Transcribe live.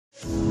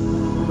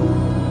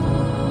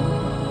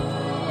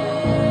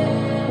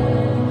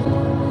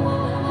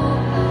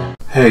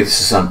Hey,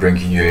 this is Ant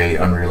bringing you a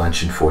Unreal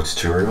Engine 4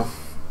 tutorial.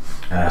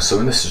 So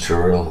in this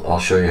tutorial I'll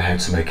show you how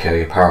to make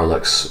a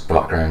parallax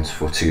background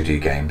for 2D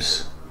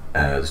games.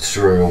 The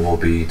tutorial will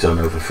be done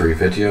over 3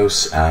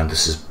 videos and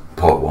this is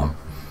part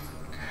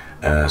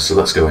 1. So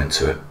let's go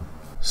into it.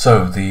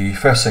 So the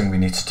first thing we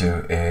need to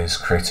do is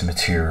create a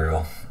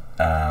material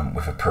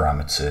with a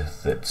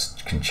parameter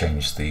that can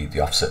change the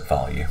offset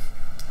value.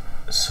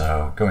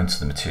 So go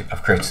into the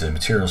I've created a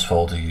materials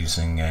folder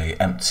using a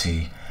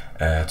empty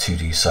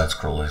 2D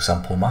side-scroll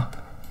example map.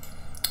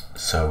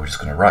 So we're just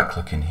going to right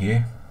click in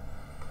here,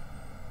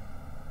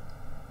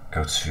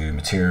 go to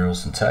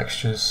materials and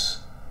textures,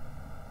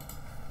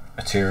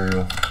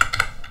 material,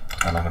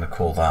 and I'm going to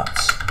call that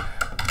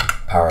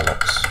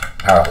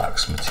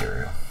parallax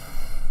material.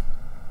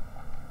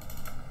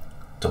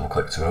 Double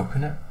click to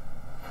open it.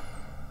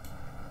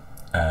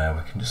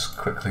 We can just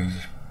quickly,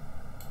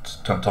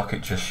 don't dock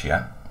it just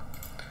yet.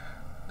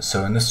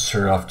 So in this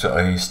tutorial I've got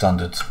a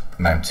standard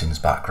mountains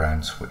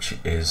background, which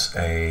is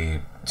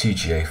a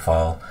TGA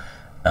file,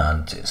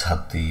 and it's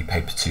had the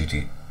Paper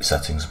 2D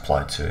settings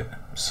applied to it.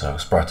 So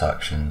sprite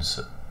actions,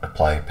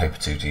 apply Paper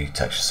 2D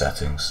texture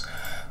settings.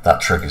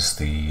 That triggers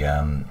the,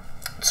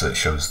 so it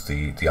shows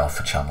the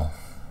alpha channel.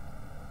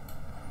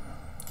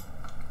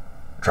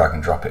 Drag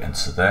and drop it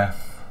into there,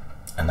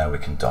 and now we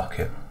can dock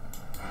it.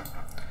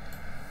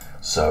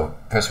 So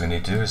first we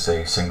need to do is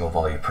a single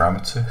value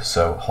parameter.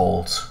 So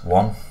hold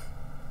 1,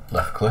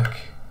 left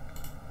click,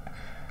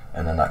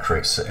 and then that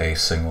creates a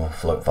single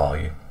float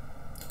value.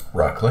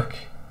 Right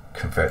click,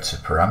 convert to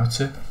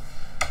parameter,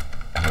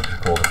 and we're going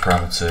to call the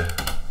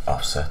parameter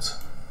offset.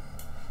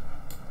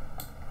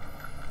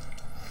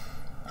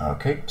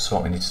 Okay, so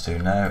what we need to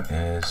do now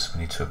is we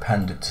need to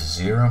append it to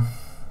 0.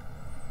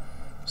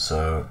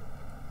 So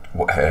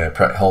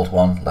hold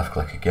 1, left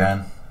click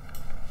again,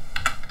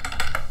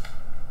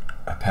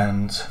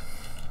 append,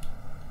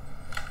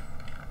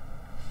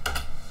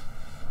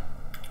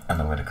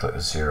 and I'm going to click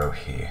the 0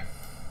 here.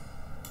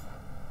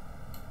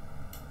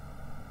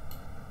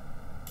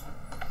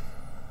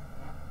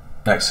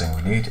 Next thing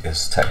we need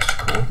is texture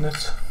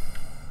coordinate.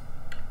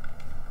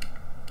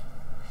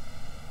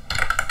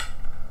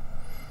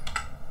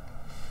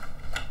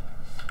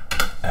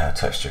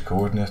 Texture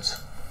coordinate.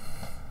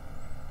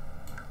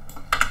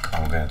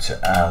 I'm going to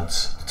add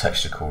the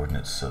texture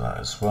coordinates to that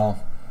as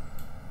well,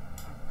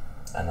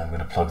 and I'm going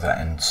to plug that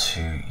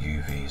into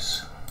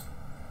UVs.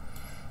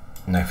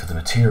 Now for the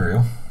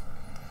material,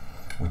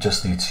 we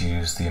just need to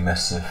use the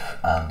emissive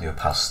and the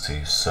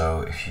opacity.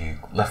 So if you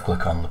left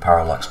click on the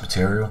parallax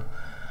material,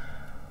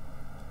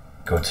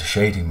 go into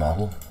shading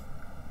model,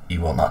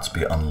 you want that to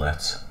be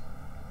unlit,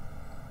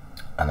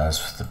 and as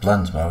for the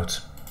blend mode,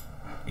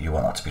 you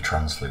want that to be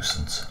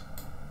translucent.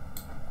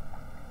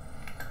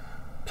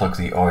 Plug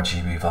the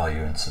RGB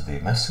value into the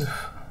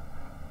emissive,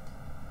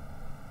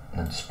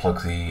 and then just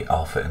plug the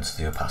alpha into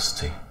the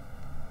opacity,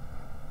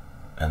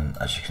 and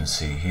as you can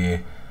see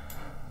here,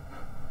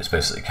 it's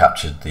basically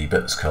captured the bit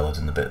that's coloured,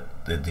 and the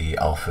bit the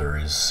alpha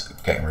is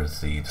getting rid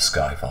of the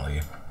sky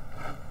value.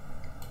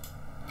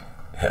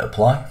 Hit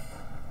apply,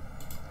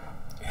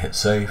 hit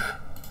save,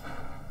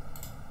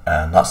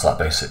 and that's that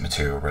basic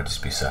material ready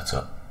to be set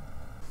up.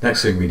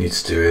 Next thing we need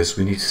to do is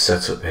we need to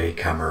set up a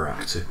camera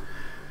actor.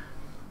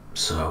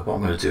 So what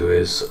I'm going to do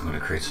is I'm going to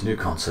create a new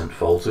content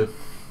folder.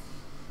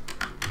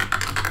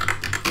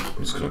 I'm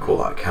just going to call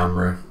that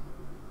camera,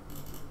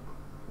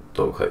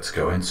 double click to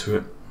go into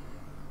it,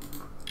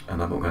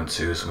 and then what I'm going to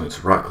do is I'm going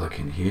to right click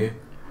in here,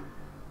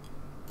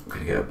 I'm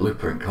going to get a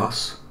blueprint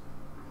class,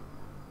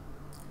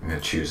 I'm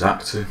going to choose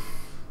actor,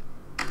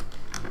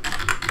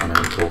 and I'm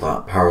going to call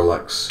that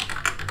parallax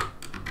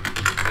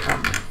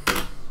camera.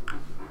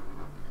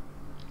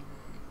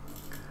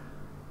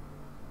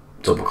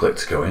 Double click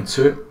to go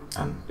into it,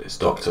 and it's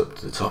docked up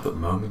to the top at the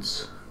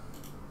moment.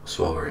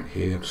 So while we're in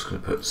here, I'm just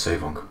going to put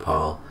save on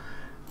compile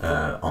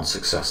on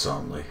success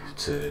only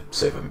to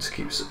save having to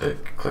keep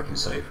clicking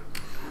save.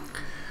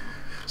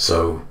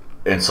 So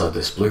inside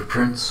this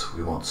blueprint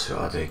we want to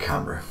add a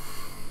camera.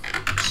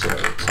 So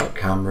type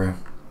camera,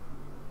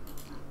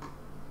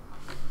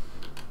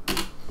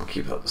 we'll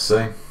keep that the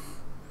same.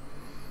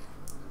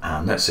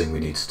 And next thing we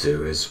need to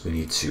do is we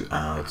need to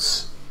add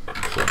a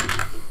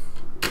plane.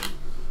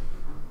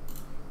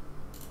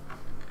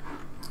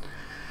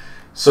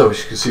 So as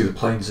you can see, the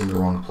plane's in the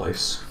wrong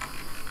place.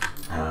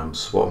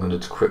 So what I'm going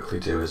to quickly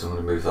do is I'm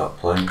going to move that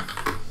plane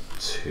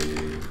to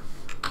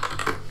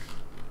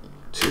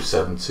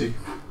 270.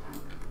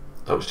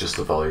 That was just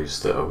the values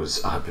that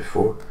I had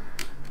before.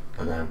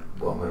 And then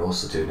what I'm going to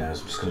also do now is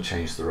I'm just going to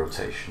change the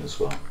rotation as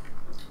well.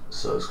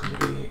 So it's going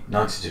to be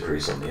 90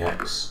 degrees on the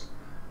X,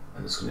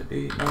 and it's going to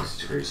be 90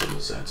 degrees on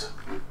the Z.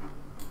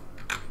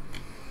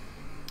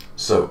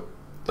 So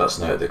that's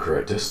now at the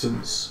correct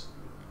distance.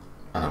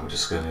 And I'm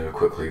just going to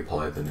quickly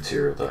apply the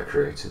material that I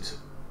created.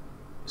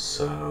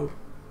 So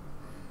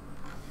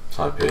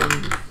type in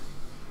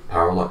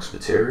parallax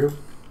material,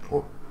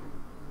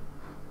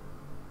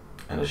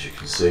 and as you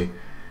can see,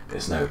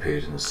 it's now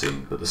appeared in the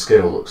scene, but the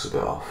scale looks a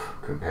bit off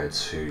compared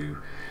to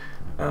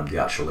the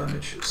actual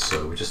image.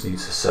 So we just need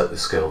to set the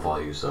scale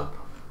values up.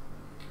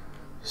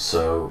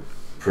 So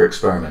for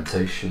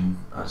experimentation,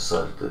 I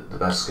decided that the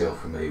best scale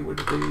for me would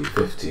be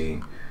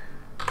 15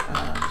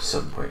 and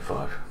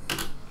 7.5.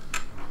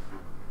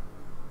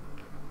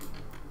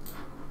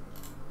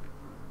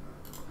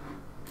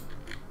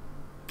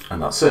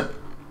 And that's it.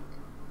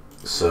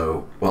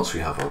 So once we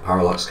have our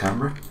parallax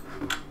camera,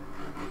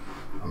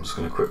 I'm just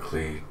going to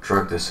quickly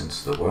drag this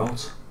into the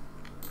world.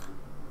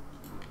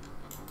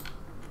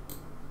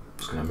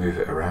 Just going to move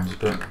it around a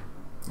bit.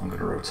 I'm going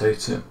to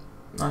rotate it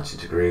 90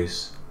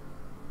 degrees.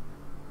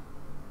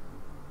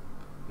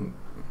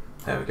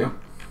 There we go.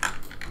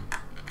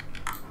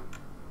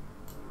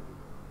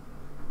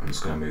 I'm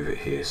just going to move it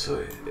here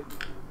so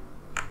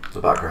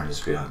the background is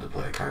behind the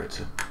player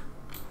character.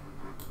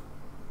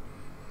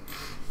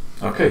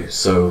 Okay,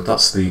 so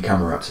that's the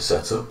camera actor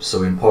setup.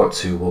 So in part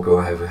 2 we'll go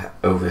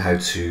over how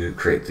to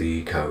create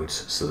the code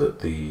so that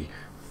the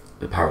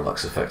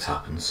parallax effect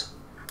happens.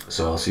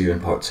 So I'll see you in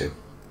part 2.